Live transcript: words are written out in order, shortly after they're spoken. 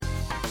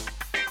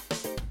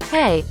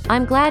Hey,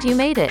 I'm glad you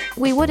made it.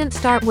 We wouldn't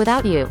start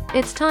without you.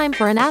 It's time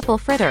for an apple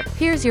fritter.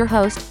 Here's your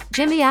host,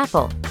 Jimmy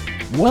Apple.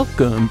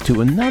 Welcome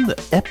to another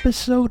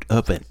episode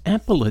of An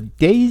Apple a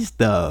Day's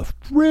the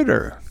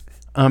Fritter.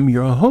 I'm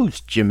your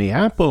host, Jimmy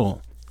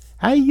Apple.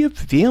 How you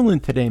feeling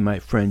today, my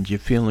friends? You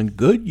feeling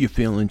good? You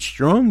feeling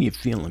strong? You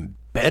feeling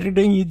better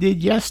than you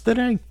did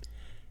yesterday?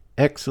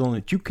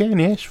 Excellent. You can't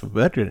ask for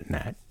better than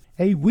that.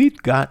 Hey,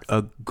 we've got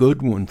a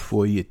good one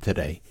for you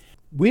today.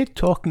 We're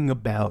talking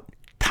about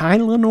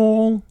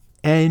Tylenol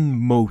and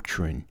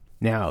Motrin.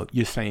 Now,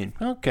 you're saying,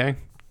 okay,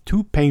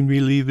 2 pain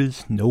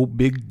relievers, no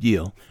big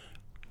deal.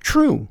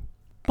 True,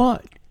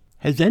 but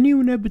has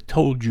anyone ever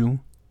told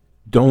you,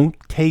 don't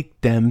take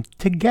them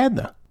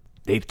together?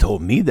 They've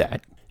told me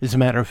that. As a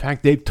matter of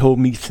fact, they've told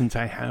me since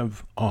I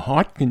have a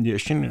heart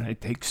condition and I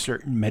take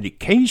certain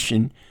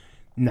medication,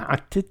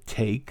 not to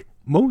take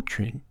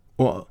Motrin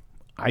or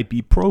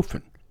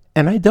Ibuprofen.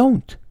 And I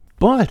don't.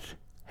 But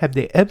have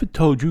they ever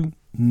told you,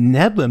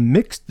 never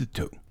mix the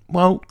two?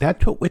 Well,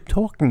 that's what we're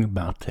talking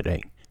about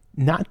today.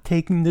 Not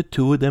taking the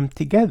two of them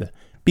together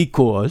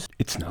because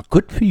it's not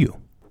good for you.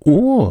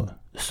 Or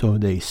so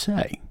they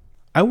say.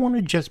 I want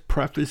to just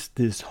preface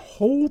this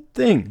whole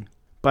thing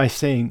by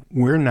saying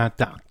we're not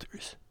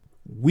doctors.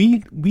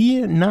 We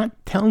are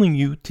not telling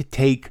you to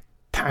take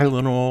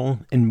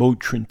Tylenol and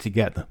Motrin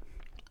together.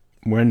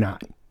 We're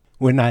not.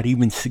 We're not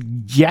even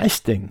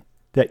suggesting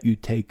that you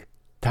take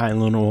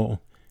Tylenol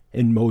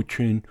and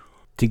Motrin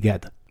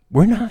together.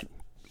 We're not.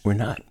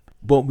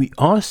 What we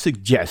are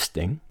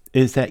suggesting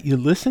is that you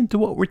listen to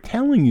what we're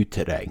telling you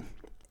today.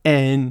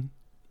 And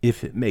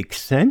if it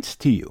makes sense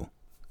to you,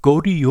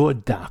 go to your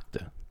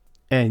doctor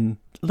and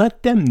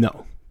let them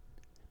know.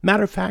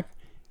 Matter of fact,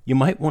 you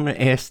might want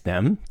to ask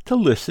them to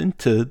listen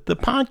to the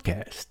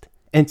podcast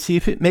and see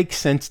if it makes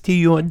sense to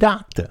your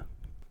doctor.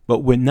 But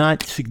we're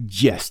not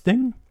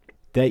suggesting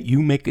that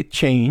you make a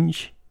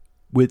change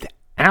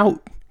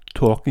without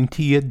talking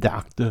to your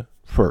doctor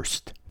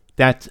first.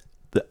 That's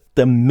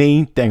the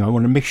main thing. I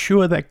want to make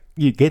sure that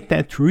you get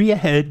that through your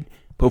head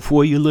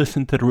before you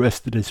listen to the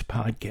rest of this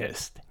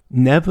podcast.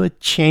 Never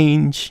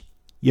change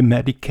your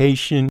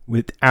medication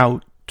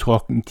without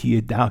talking to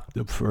your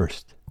doctor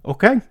first.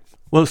 Okay?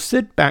 Well,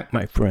 sit back,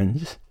 my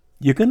friends.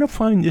 You're going to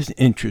find this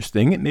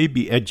interesting. It may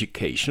be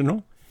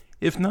educational.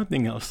 If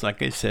nothing else,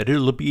 like I said,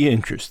 it'll be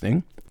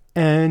interesting.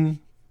 And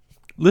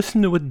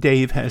listen to what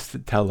Dave has to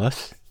tell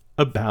us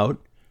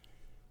about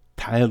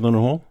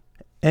Tylenol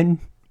and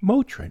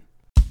Motrin.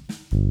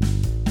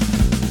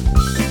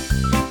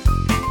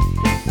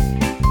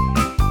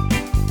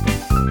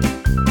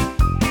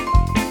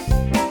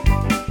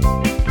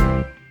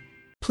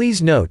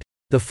 Please note,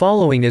 the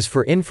following is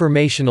for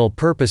informational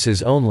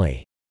purposes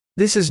only.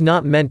 This is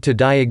not meant to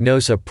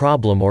diagnose a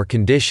problem or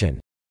condition.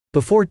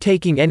 Before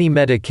taking any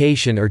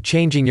medication or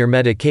changing your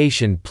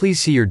medication, please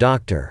see your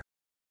doctor.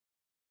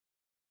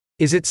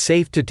 Is it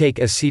safe to take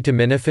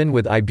acetaminophen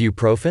with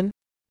ibuprofen?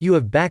 You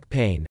have back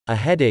pain, a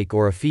headache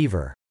or a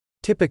fever.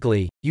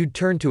 Typically, you'd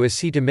turn to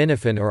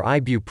acetaminophen or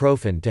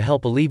ibuprofen to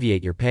help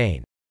alleviate your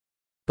pain.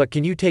 But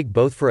can you take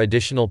both for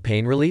additional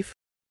pain relief?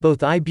 Both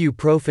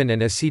ibuprofen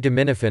and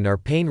acetaminophen are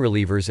pain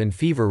relievers and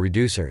fever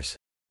reducers.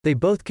 They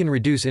both can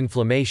reduce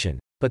inflammation,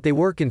 but they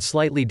work in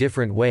slightly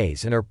different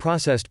ways and are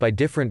processed by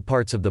different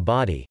parts of the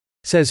body,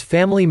 says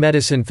family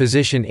medicine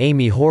physician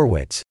Amy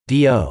Horwitz,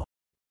 D.O.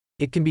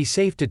 It can be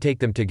safe to take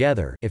them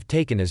together if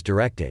taken as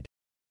directed.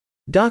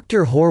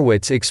 Dr.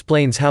 Horwitz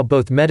explains how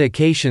both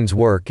medications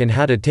work and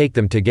how to take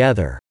them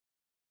together.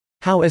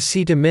 How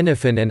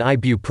acetaminophen and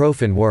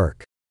ibuprofen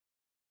work.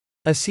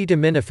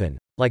 Acetaminophen,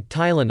 like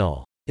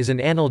Tylenol, is an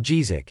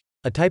analgesic,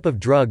 a type of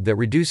drug that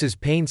reduces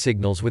pain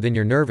signals within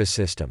your nervous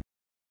system.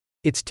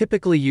 It's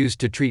typically used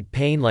to treat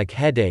pain like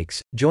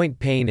headaches, joint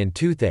pain and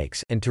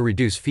toothaches, and to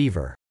reduce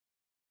fever.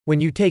 When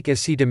you take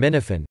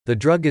acetaminophen, the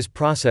drug is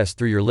processed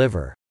through your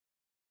liver.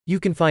 You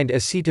can find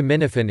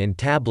acetaminophen in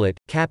tablet,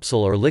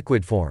 capsule or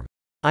liquid form.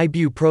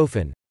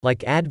 Ibuprofen, like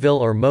Advil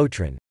or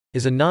Motrin,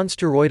 is a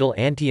nonsteroidal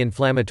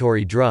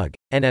anti-inflammatory drug,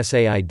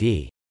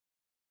 NSAID.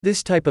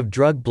 This type of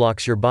drug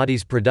blocks your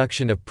body's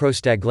production of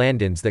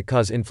prostaglandins that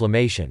cause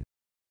inflammation.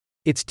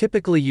 It's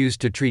typically used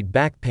to treat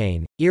back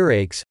pain,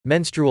 earaches,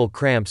 menstrual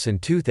cramps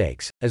and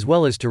toothaches, as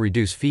well as to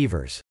reduce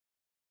fevers.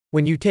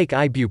 When you take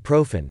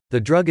ibuprofen, the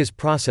drug is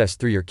processed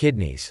through your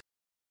kidneys.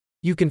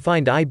 You can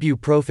find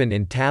ibuprofen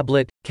in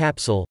tablet,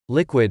 capsule,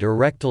 liquid or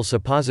rectal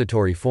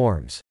suppository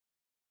forms.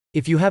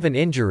 If you have an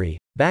injury,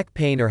 back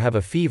pain or have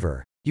a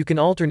fever, you can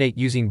alternate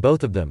using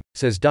both of them,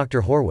 says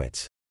Dr.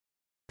 Horwitz.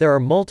 There are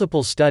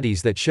multiple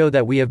studies that show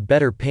that we have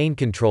better pain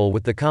control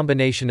with the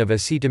combination of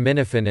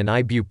acetaminophen and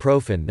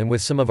ibuprofen than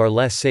with some of our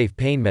less safe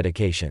pain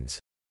medications.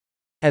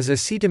 As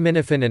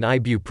acetaminophen and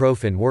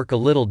ibuprofen work a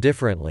little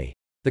differently,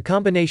 the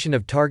combination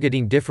of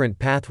targeting different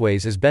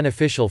pathways is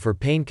beneficial for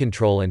pain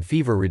control and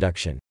fever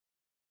reduction.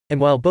 And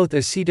while both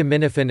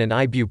acetaminophen and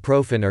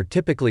ibuprofen are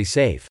typically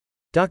safe,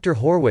 Dr.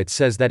 Horwitz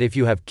says that if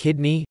you have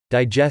kidney,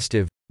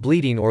 digestive,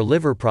 bleeding or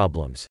liver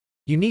problems,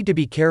 you need to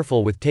be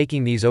careful with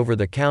taking these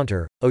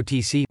over-the-counter,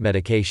 OTC,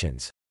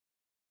 medications.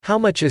 How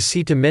much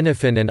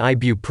acetaminophen and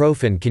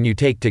ibuprofen can you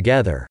take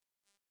together?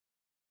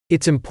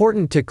 It's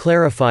important to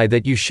clarify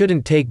that you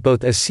shouldn't take both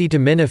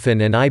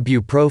acetaminophen and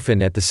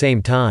ibuprofen at the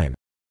same time.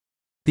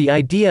 The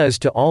idea is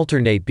to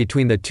alternate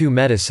between the two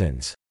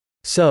medicines.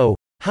 So,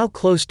 how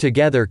close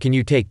together can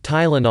you take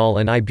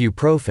Tylenol and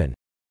ibuprofen?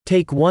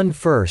 Take one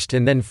first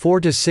and then 4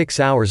 to 6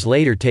 hours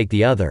later take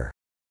the other.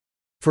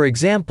 For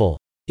example,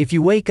 if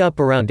you wake up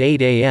around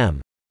 8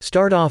 a.m.,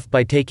 start off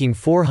by taking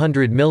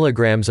 400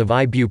 milligrams of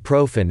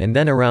ibuprofen and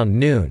then around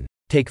noon,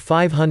 take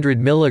 500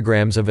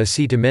 milligrams of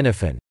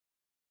acetaminophen.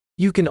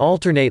 You can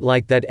alternate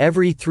like that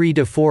every 3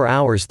 to 4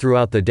 hours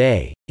throughout the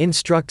day,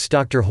 instructs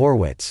Dr.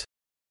 Horwitz.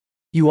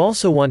 You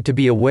also want to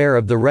be aware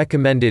of the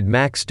recommended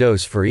max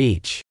dose for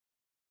each.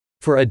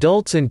 For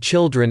adults and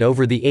children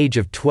over the age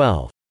of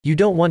 12, you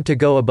don't want to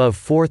go above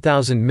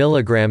 4,000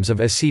 milligrams of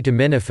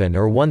acetaminophen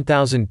or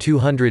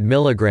 1,200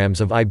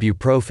 milligrams of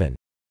ibuprofen.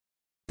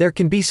 There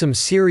can be some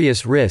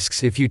serious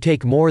risks if you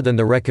take more than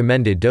the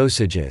recommended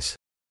dosages.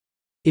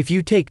 If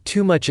you take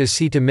too much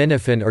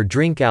acetaminophen or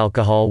drink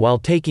alcohol while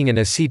taking an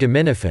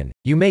acetaminophen,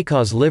 you may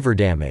cause liver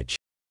damage.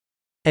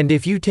 And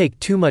if you take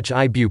too much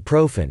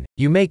ibuprofen,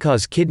 you may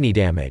cause kidney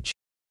damage.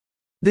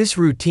 This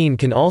routine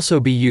can also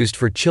be used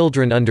for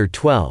children under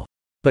 12.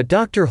 But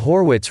Dr.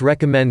 Horwitz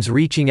recommends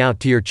reaching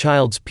out to your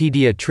child's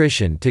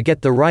pediatrician to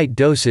get the right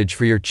dosage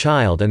for your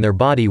child and their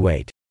body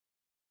weight.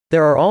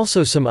 There are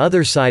also some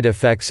other side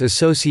effects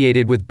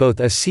associated with both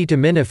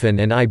acetaminophen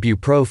and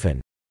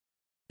ibuprofen.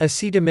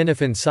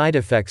 Acetaminophen side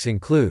effects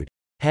include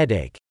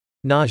headache,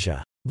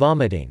 nausea,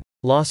 vomiting,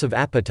 loss of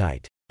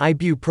appetite.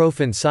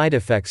 Ibuprofen side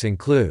effects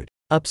include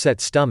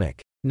upset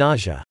stomach,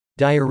 nausea,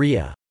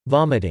 diarrhea,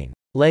 vomiting,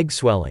 leg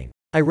swelling.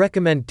 I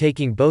recommend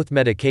taking both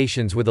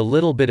medications with a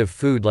little bit of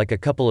food like a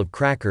couple of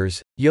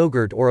crackers,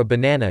 yogurt or a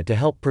banana to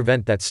help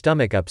prevent that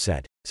stomach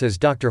upset, says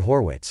Dr.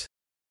 Horwitz.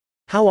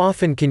 How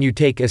often can you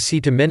take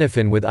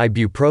acetaminophen with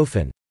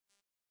ibuprofen?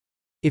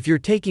 If you're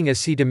taking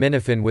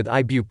acetaminophen with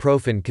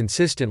ibuprofen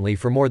consistently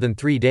for more than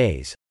 3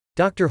 days,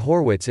 Dr.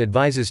 Horwitz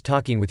advises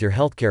talking with your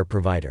healthcare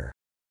provider.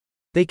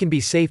 They can be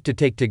safe to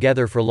take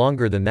together for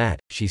longer than that,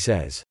 she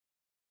says.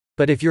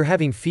 But if you're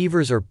having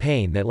fevers or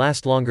pain that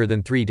last longer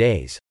than 3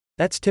 days,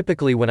 that's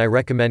typically when I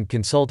recommend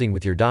consulting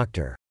with your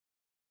doctor.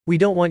 We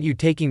don't want you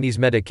taking these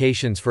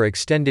medications for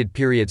extended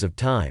periods of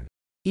time,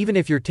 even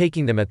if you're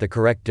taking them at the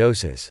correct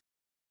doses.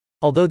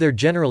 Although they're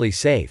generally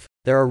safe,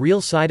 there are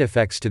real side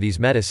effects to these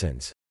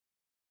medicines.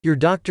 Your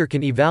doctor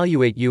can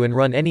evaluate you and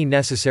run any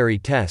necessary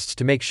tests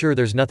to make sure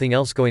there's nothing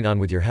else going on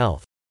with your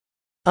health.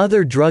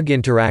 Other drug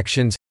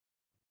interactions.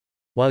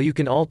 While you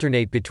can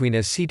alternate between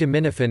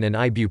acetaminophen and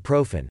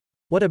ibuprofen,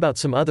 what about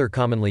some other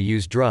commonly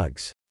used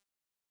drugs?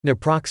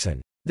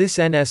 Naproxen. This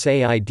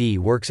NSAID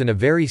works in a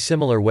very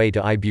similar way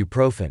to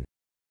ibuprofen.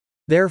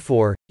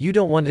 Therefore, you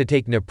don't want to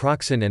take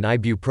naproxen and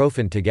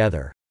ibuprofen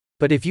together.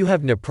 But if you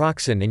have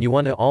naproxen and you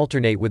want to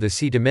alternate with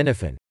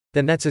acetaminophen,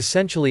 then that's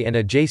essentially an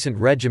adjacent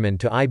regimen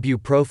to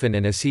ibuprofen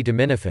and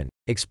acetaminophen,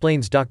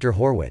 explains Dr.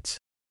 Horwitz.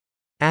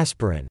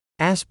 Aspirin.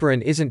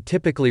 Aspirin isn't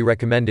typically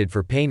recommended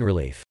for pain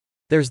relief.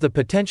 There's the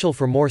potential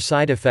for more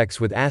side effects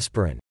with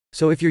aspirin,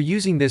 so if you're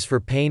using this for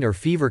pain or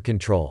fever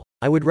control,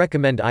 I would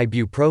recommend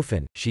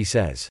ibuprofen, she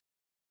says.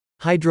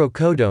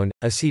 Hydrocodone,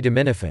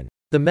 acetaminophen.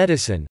 The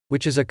medicine,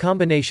 which is a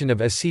combination of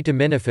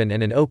acetaminophen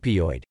and an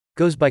opioid,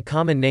 goes by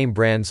common name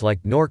brands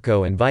like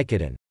Norco and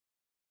Vicodin.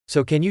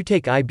 So can you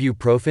take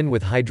ibuprofen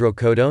with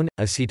hydrocodone,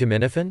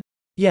 acetaminophen?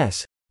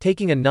 Yes,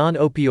 taking a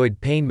non-opioid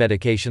pain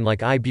medication like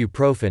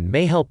ibuprofen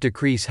may help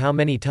decrease how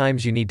many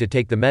times you need to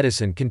take the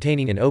medicine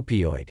containing an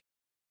opioid.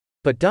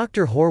 But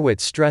Dr.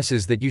 Horwitz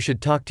stresses that you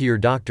should talk to your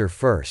doctor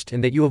first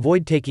and that you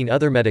avoid taking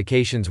other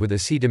medications with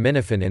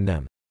acetaminophen in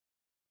them.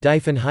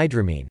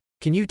 Diphenhydramine.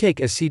 Can you take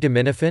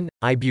acetaminophen,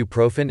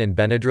 ibuprofen and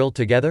Benadryl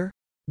together?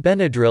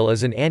 Benadryl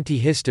is an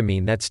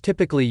antihistamine that's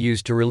typically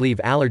used to relieve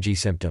allergy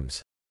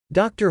symptoms.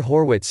 Dr.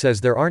 Horwitz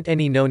says there aren't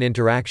any known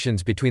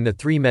interactions between the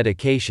 3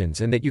 medications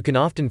and that you can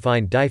often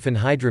find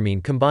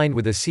diphenhydramine combined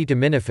with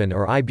acetaminophen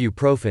or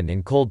ibuprofen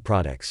in cold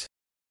products.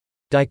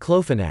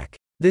 Diclofenac.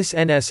 This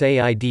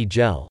NSAID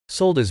gel,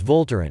 sold as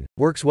Voltaren,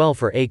 works well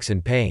for aches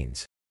and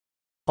pains.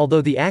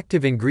 Although the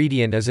active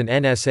ingredient is an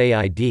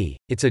NSAID,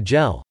 it's a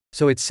gel,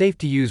 so it's safe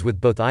to use with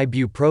both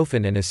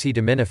ibuprofen and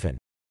acetaminophen.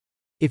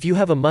 If you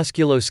have a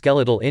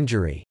musculoskeletal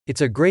injury,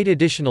 it's a great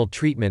additional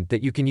treatment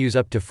that you can use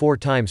up to 4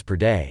 times per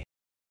day.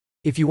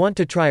 If you want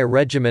to try a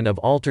regimen of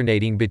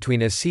alternating between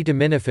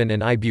acetaminophen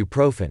and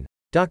ibuprofen,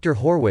 Dr.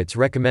 Horwitz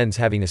recommends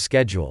having a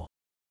schedule.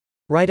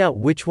 Write out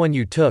which one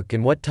you took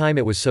and what time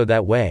it was so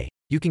that way,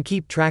 you can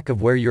keep track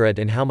of where you're at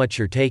and how much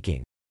you're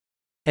taking.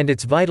 And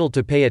it's vital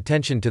to pay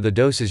attention to the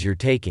doses you're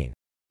taking.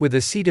 With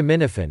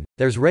acetaminophen,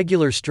 there's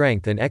regular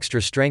strength and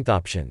extra strength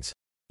options.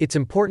 It's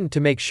important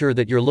to make sure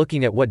that you're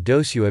looking at what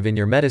dose you have in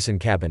your medicine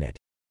cabinet.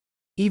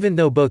 Even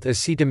though both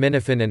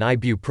acetaminophen and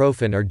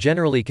ibuprofen are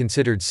generally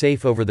considered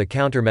safe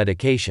over-the-counter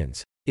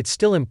medications, it's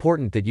still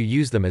important that you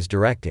use them as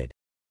directed.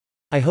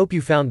 I hope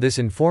you found this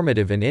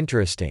informative and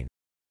interesting.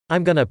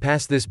 I'm gonna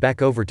pass this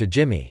back over to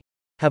Jimmy.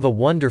 Have a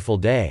wonderful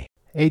day.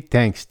 Hey,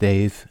 thanks,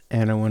 Dave.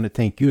 And I want to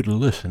thank you, the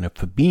listener,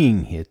 for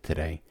being here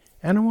today.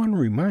 And I want to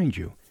remind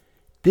you,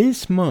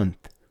 this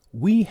month,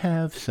 we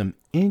have some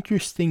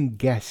interesting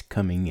guests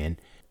coming in.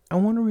 I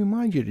want to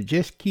remind you to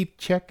just keep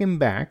checking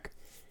back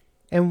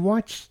and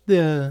watch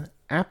the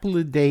Apple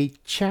a Day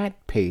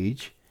chat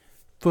page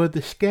for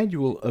the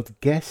schedule of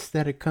guests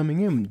that are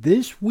coming in.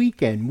 This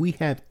weekend, we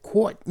have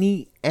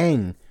Courtney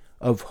Eng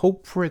of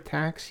Hope for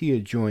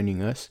Ataxia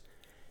joining us,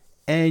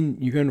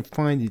 and you're going to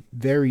find it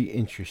very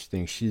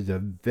interesting. She's a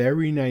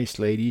very nice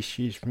lady.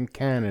 She's from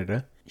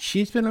Canada.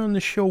 She's been on the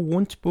show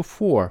once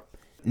before.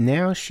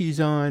 Now she's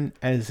on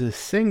as a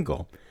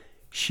single.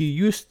 She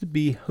used to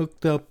be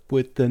hooked up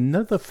with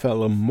another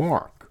fella,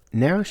 Mark.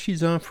 Now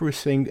she's on for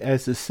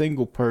as a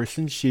single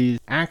person. She's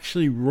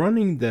actually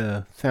running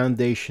the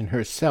foundation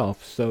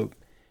herself, so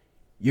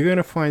you're going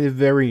to find it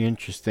very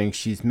interesting.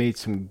 She's made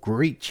some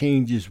great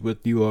changes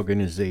with the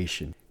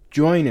organization.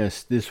 Join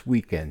us this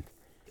weekend.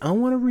 I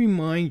want to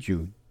remind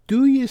you,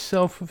 do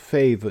yourself a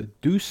favor,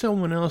 do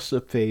someone else a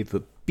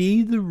favor.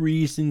 Be the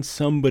reason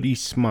somebody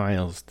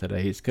smiles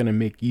today. It's going to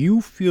make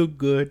you feel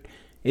good.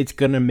 It's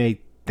going to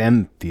make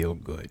them feel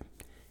good.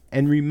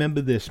 And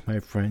remember this, my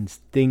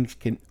friends, things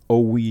can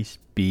always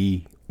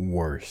be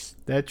worse.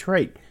 That's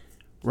right.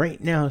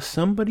 Right now,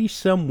 somebody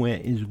somewhere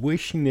is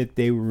wishing that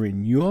they were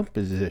in your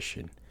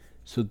position.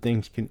 So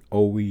things can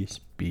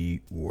always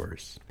be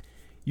worse.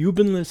 You've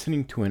been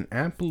listening to an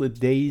Apple a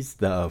Day's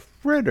The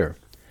Fritter.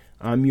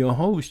 I'm your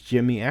host,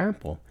 Jimmy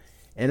Apple.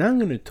 And I'm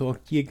going to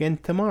talk to you again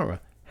tomorrow.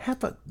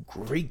 Have a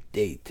great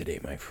day today,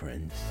 my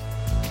friends.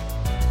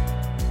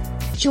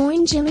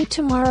 Join Jimmy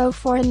tomorrow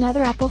for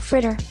another Apple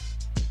Fritter.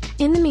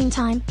 In the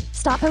meantime,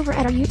 stop over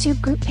at our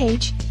YouTube group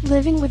page,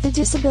 Living with a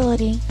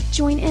Disability,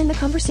 join in the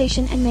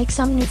conversation and make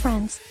some new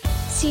friends.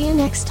 See you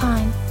next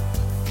time.